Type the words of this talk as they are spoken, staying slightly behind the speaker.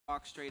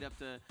walk straight up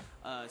to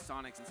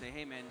Sonics and say,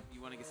 hey man, you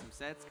want to get some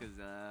sets? Because,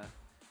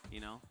 you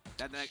know,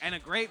 and a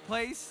great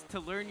place to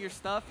learn your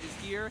stuff is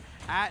here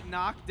at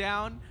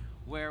Knockdown,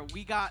 where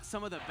we got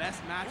some of the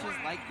best matches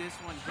like this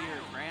one here,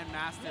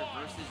 Grandmaster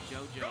versus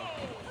JoJo.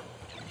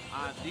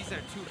 These are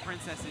two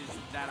princesses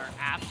that are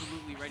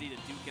absolutely ready to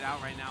duke it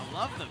out right now.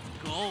 Love the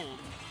gold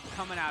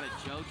coming out of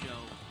JoJo.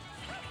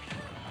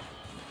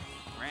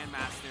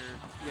 Grandmaster.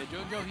 Yeah,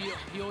 JoJo,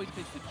 he always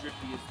picks the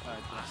driftiest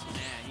dresses.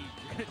 Man, he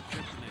dripped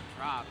in the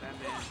drop. That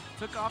man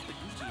took off the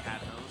Gucci hat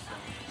though, so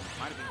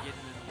might have been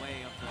getting in the way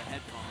of the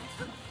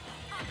headphones.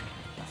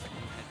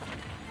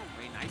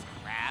 Very nice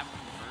grab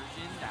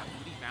conversion. That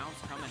booty bounce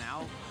coming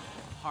out.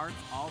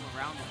 Hearts all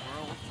around the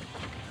world.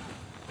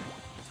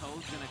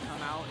 Toad's gonna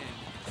come out and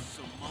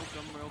smoke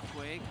him real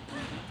quick.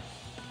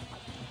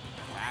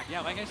 Back.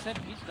 Yeah, like I said,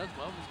 Peach does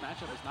well in this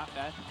matchup. It's not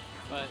bad,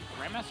 but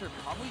Grandmaster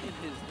probably in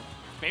his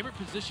favorite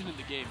position in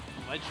the game,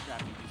 ledge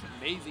trapping. He's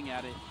amazing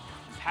at it.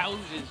 Palu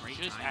is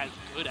just as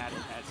good at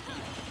it as he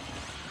is.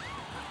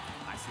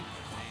 I see what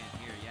you're saying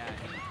here. Yeah,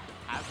 he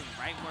has him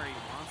right where he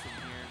wants him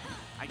here.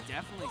 I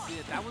definitely see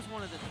it. That was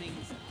one of the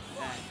things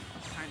that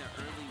kind of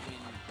early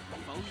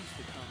when Foe used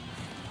to come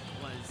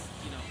was,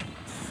 you know,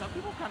 some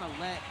people kind of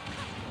let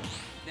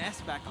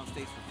Ness back on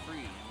stage for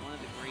free. And one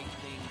of the great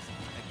things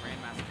that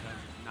Grandmaster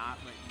does is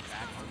not let you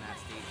back on that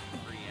stage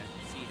for free. As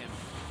you see him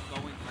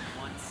going from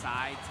one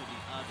side to the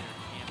other,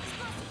 camping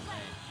into the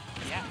ledge.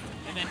 Yeah,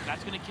 and then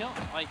that's going to kill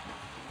him. Like,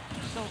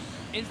 so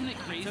isn't it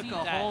crazy took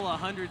a whole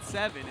 107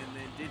 and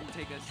then didn't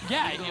take a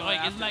yeah,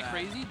 like, isn't that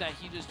crazy that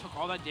he just took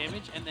all that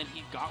damage and then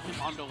he got him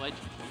on the ledge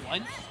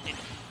once and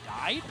he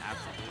died?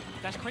 Absolutely.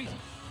 That's crazy.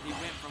 He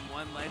went from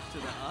one ledge to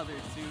the other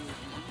too,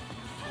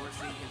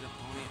 forcing his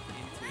opponent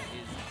into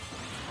his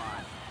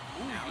spot.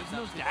 Ooh, using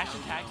those dash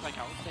attacks like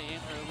I was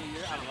saying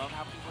earlier. I love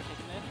how people are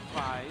taking that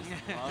advice.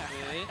 Love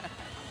it.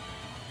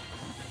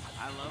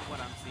 I love what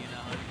I'm seeing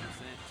 100%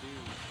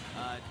 too.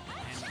 And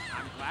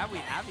I'm glad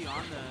we have you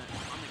on the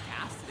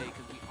cast today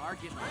because we are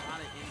getting a lot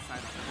of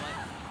insight on what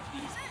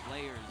these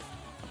players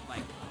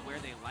like, where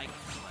they like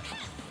to play.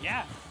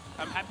 Yeah,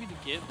 I'm happy to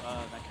give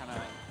that kind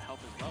of help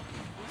as well.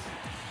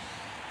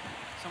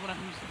 Someone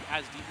who's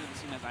as deep in the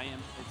scene as I am,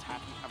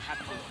 I'm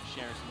happy to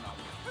share some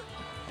knowledge,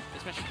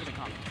 especially for the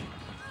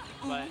commentators.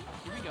 But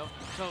here we go.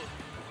 So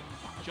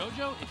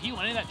JoJo, if he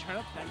landed that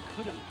turnip, that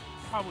could have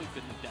probably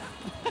been the death.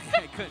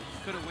 Yeah, could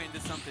have went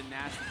into something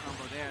nasty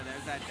combo there.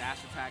 There's that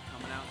dash attack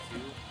coming out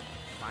too.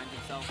 Finds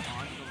himself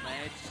onto the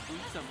ledge,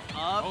 scoops him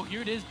up. Oh,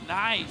 here it is.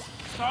 Nice.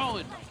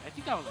 Solid. I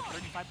think that was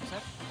like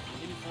 35%,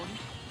 maybe 40.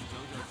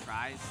 JoJo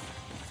tries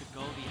to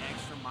go the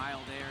extra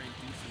mile there and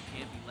do some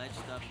campy ledge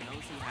stuff.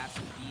 Knows he has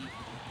to be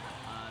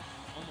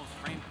almost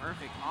frame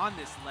perfect on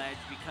this ledge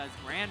because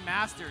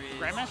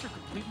Grandmaster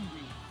completely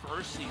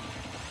reversing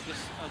this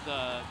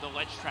the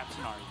ledge trap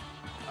scenario.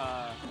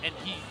 And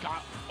he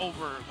got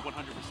over 100%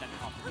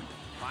 confident.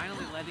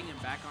 Finally letting him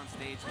back on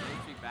stage.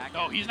 Back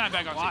no, he's not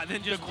back on stage.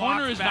 Then just the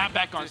corner is not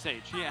back on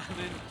stage. Yeah,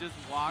 then just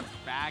walks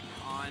back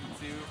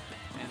onto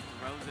and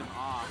throws him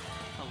off.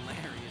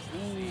 Hilarious.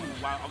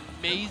 Ooh, wow.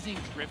 Amazing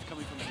drift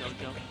coming from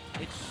JoJo.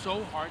 It's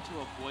so hard to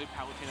avoid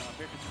Palutena up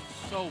here.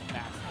 It's so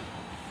massive.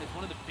 It's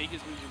one of the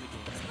biggest moves in the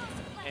game.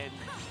 And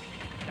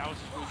that was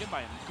just really good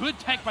by him. Good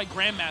tech by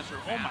Grandmaster.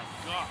 Oh my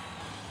god.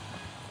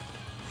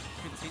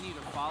 Continue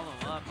to follow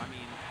up. I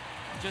mean,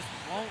 just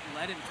won't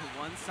let him to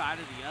one side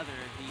or the other.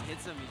 He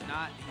hits him. He's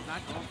not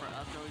going for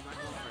up throw. He's not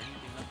going for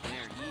anything up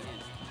there. He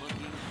is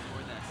looking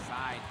for the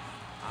side.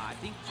 I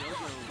think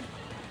JoJo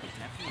could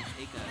definitely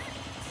take a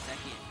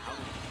second out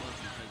of the book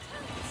because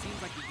it seems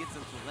like he gets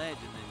him to ledge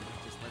and then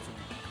just lets him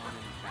on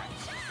in his back.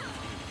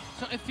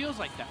 So it feels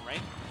like that,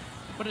 right?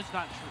 But it's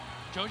not true.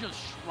 JoJo's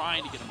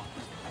trying to get him on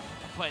this.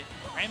 But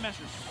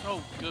Grandmaster's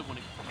so good when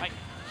it, like,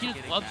 he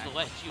just loves the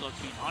ledge. He loves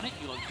being on it.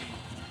 He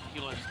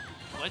loves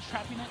ledge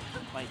trapping it.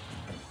 Like,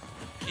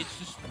 it's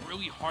just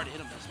really hard to hit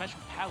him,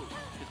 especially Palu,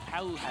 because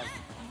Palu has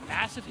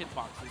massive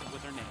hitboxes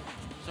with her name,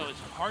 so it's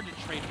hard to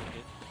trade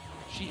with it.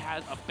 She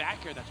has a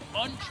back air that's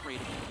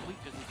untradeable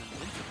because it's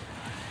invincible.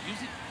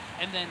 Use it,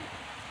 and then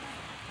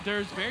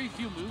there's very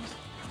few moves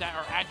that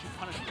are actually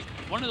punishable.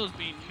 One of those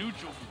being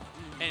neutral,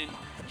 and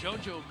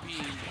JoJo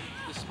being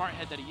the smart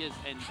head that he is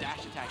and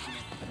dash attacking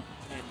it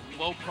and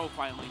low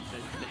profiling the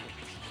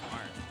hits.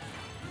 Smart.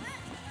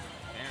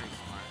 Very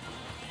smart.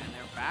 And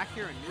they're back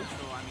here in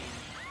neutral. I mean,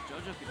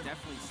 JoJo could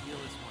definitely steal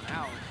this one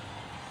out.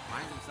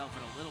 Finds himself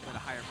at a little bit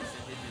of higher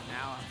percentage, and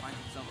now finds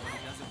himself where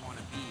he doesn't want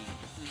to be.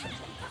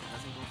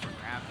 Doesn't go for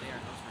grab there,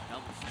 goes for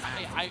double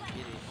smash.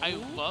 I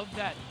love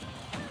that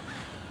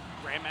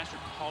Grandmaster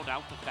called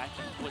out the fact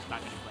that he was not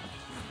going to grab.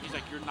 He's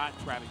like, you're not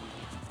grabbing me.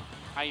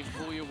 I am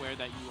fully aware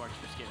that you are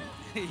too scared.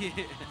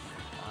 Yeah.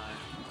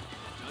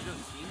 JoJo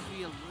seems to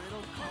be a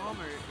little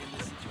calmer in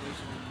this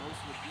situation than most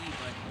would be,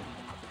 but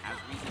has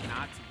reason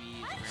not to be.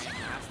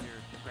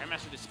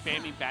 Grandmaster just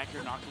spamming back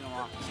here, knocking him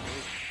off the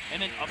stage.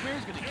 And then up air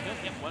is going to kill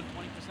him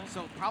 120%.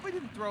 So probably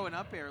didn't throw an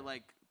up air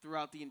like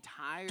throughout the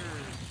entire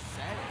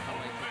set. But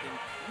then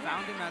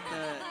found him at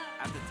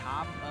the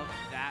top of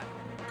that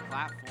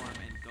platform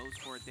and goes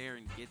for it there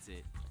and gets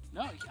it.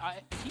 No,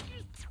 he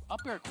used up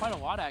air quite a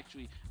lot,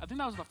 actually. I think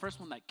that was the first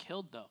one that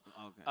killed, though.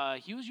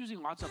 Okay. He was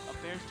using lots of up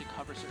airs to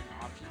cover certain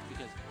options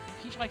because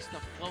Peach likes to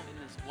float in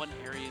this one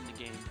area in the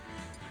game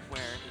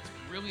where it's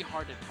really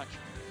hard to touch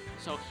her.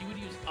 So he would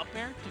use up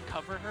air to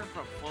cover her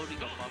from floating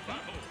above her.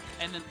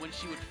 And then when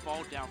she would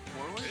fall down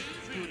forward,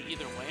 he would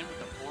either land with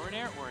the forward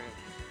air or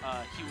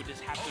he would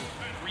just have to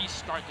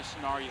restart the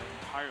scenario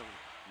entirely.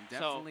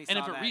 And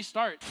if it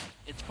restarts,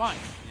 it's fine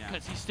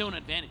because he's still an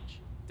advantage.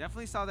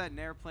 Definitely saw that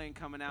Nair plane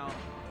coming out,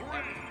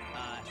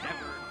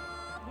 ever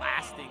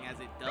lasting as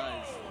it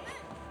does.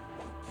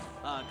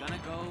 Gonna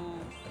go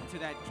to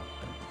that,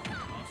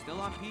 still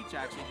on Peach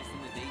actually, just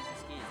in the Daisy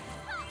skin.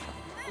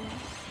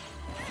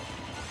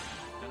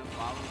 Gonna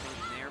follow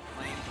the Nair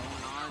plane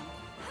going on.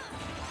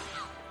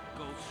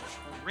 Goes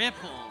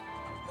triple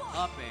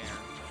up air.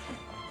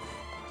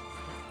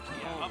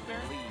 Yeah, up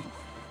air.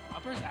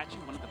 Up air is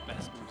actually one of the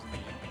best moves in the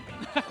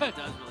game. It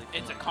does really.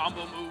 It's a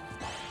combo move.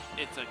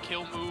 It's a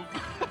kill move.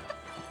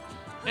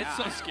 It's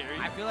so scary.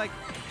 I feel like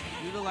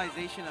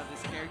utilization of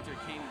this character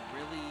came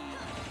really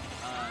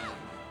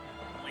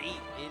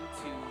late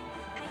into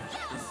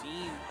the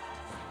scene,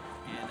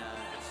 and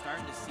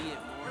starting to see it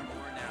more and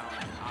more now.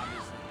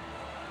 Obviously,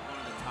 one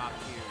of the top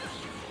tiers.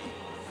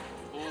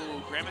 Oh,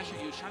 Grandmaster,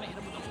 he was trying to hit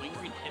him with a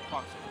lingering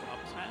hitbox with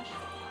up smash.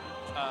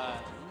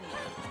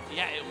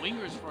 Yeah, it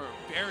lingers for a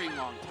very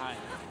long time,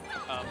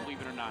 believe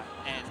it or not,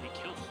 and it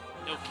kills.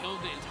 It'll kill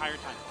the entire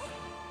time.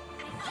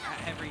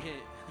 Every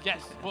hit. Yes,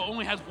 well, it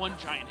only has one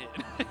giant hit.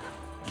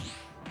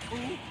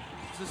 Ooh,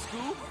 the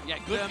scoop? Yeah,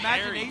 good the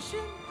imagination?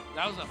 Parry.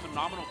 That was a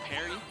phenomenal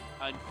parry.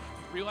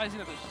 Realizing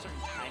that there's a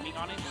certain timing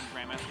on it when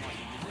Grandmaster wants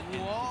to use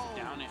it. Whoa.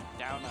 Down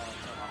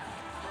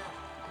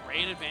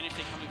great advantage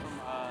they coming from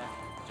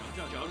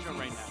JoJo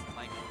right now.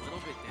 Like a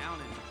little bit down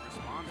and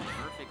responds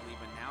perfectly,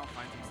 but now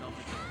finds himself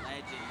at the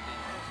ledge and then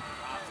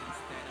drops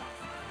instead of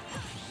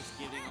just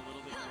giving a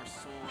little bit more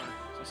soar.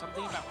 So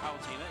something about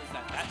Palutena is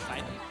that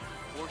side beat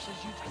forces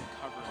you to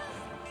recover a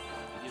little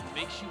bit. It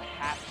makes you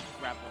have to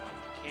grab the ledge.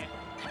 You can't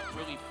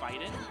really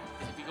fight it,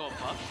 because if you go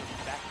above,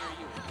 she'll back air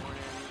you or forward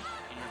air you,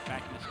 and you're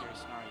back in a scary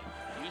scenario.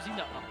 Using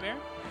the up air,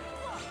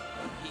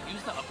 he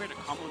used the up air to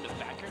combo into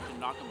back air to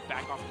knock him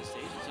back off the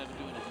stage instead of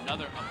doing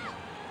another up air.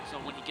 So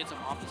when he gets him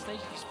off the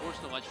stage, he's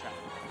forced the ledge trap.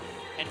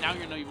 And now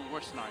you're in an even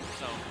worse scenario.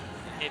 So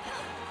if,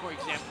 for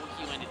example,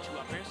 he landed 2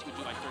 up airs, he would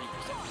do like 30%,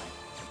 right?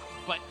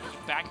 But he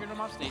back aired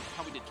him off stage,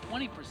 probably did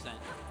 20%,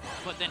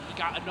 but then he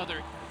got another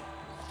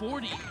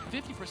 40,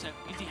 50%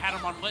 because he had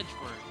him on ledge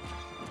for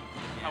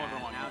however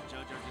long. Now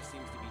JoJo just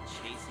seems to be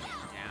chasing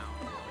him down.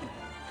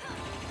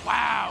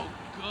 Wow,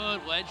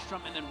 good ledge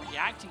trump, and then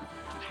reacting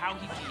to how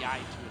he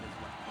DI'd to it as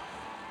well.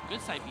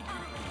 Good side beat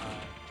from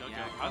JoJo.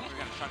 Yeah, I think he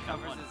got a shot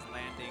covers his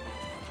landing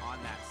on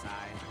that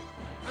side.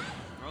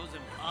 Throws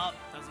him up,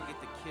 doesn't get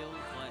the kill,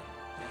 but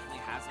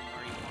definitely has him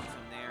where he wants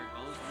him there.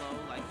 Goes low,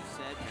 like you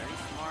said, very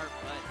smart,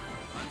 but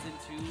runs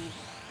into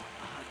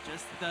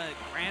just the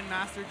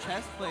Grandmaster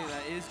chess play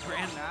that is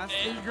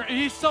Grandmaster.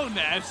 He's so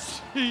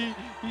nasty.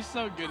 He's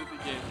so good at the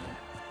game.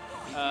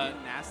 He's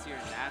getting nastier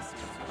and nastier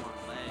too on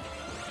ledge.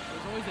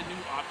 There's always a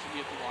new option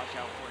you have to watch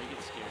out for. He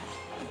gets scared.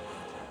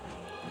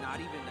 Not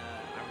even,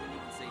 I wouldn't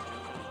even say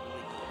JoJo's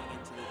really going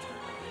into the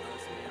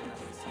tournament spam that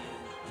we see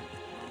him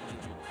normally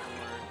do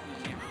before.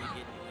 He can't really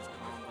get into his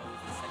combos.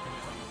 The second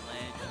he's on the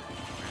ledge,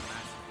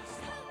 Grandmaster just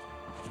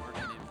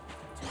working him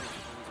to his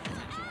fullest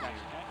potential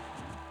here.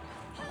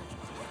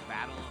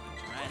 Battle of the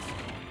dress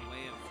going the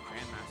way of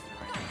Grandmaster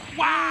right now.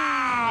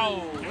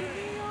 Wow!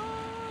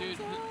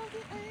 Dude,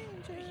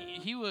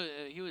 he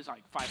was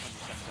like 500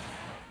 steps ahead.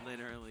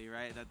 Literally,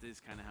 right? That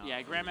is kind of how.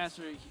 Yeah,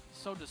 Grandmaster, he's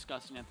so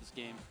disgusting at this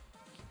game.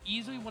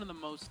 Easily one of the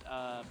most.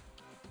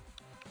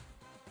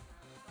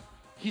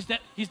 He's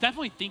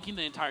definitely thinking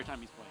the entire time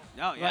he's playing.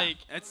 Oh yeah, like,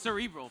 it's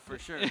cerebral for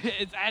sure.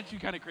 It's actually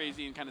kind of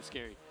crazy and kind of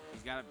scary.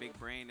 He's got a big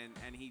brain,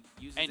 and he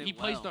uses it. And he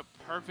plays well.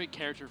 the perfect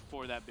character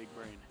for that big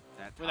brain.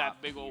 For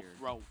that big old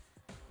fro.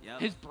 Yep.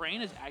 His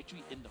brain is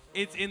actually in the fro.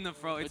 It's in the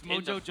fro. It's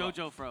Mojo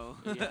JoJo fro.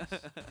 Yes.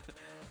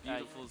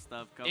 Beautiful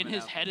stuff coming in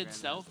his out head from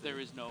itself, Grandmaster.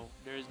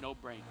 there is no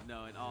brain.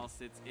 No, it all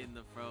sits in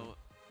the fro.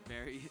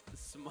 Very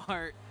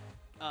smart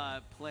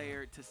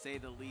player, to say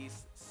the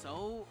least.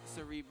 So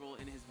cerebral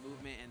in his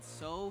movement and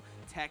so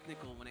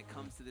technical when it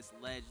comes to this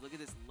ledge. Look at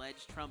this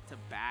ledge trump to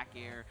back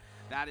air.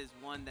 That is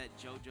one that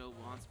JoJo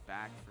wants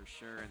back for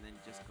sure. And then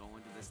just go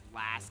into this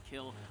last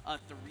kill. A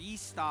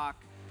 3-stock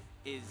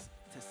is,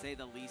 to say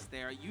the least,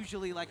 there.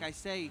 Usually, like I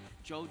say,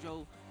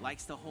 JoJo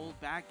likes to hold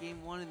back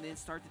game 1 and then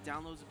start to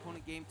download his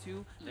opponent game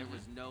 2. There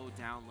was no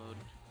download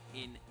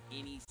in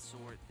any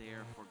sort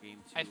there for game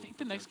 2. I think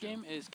the next game is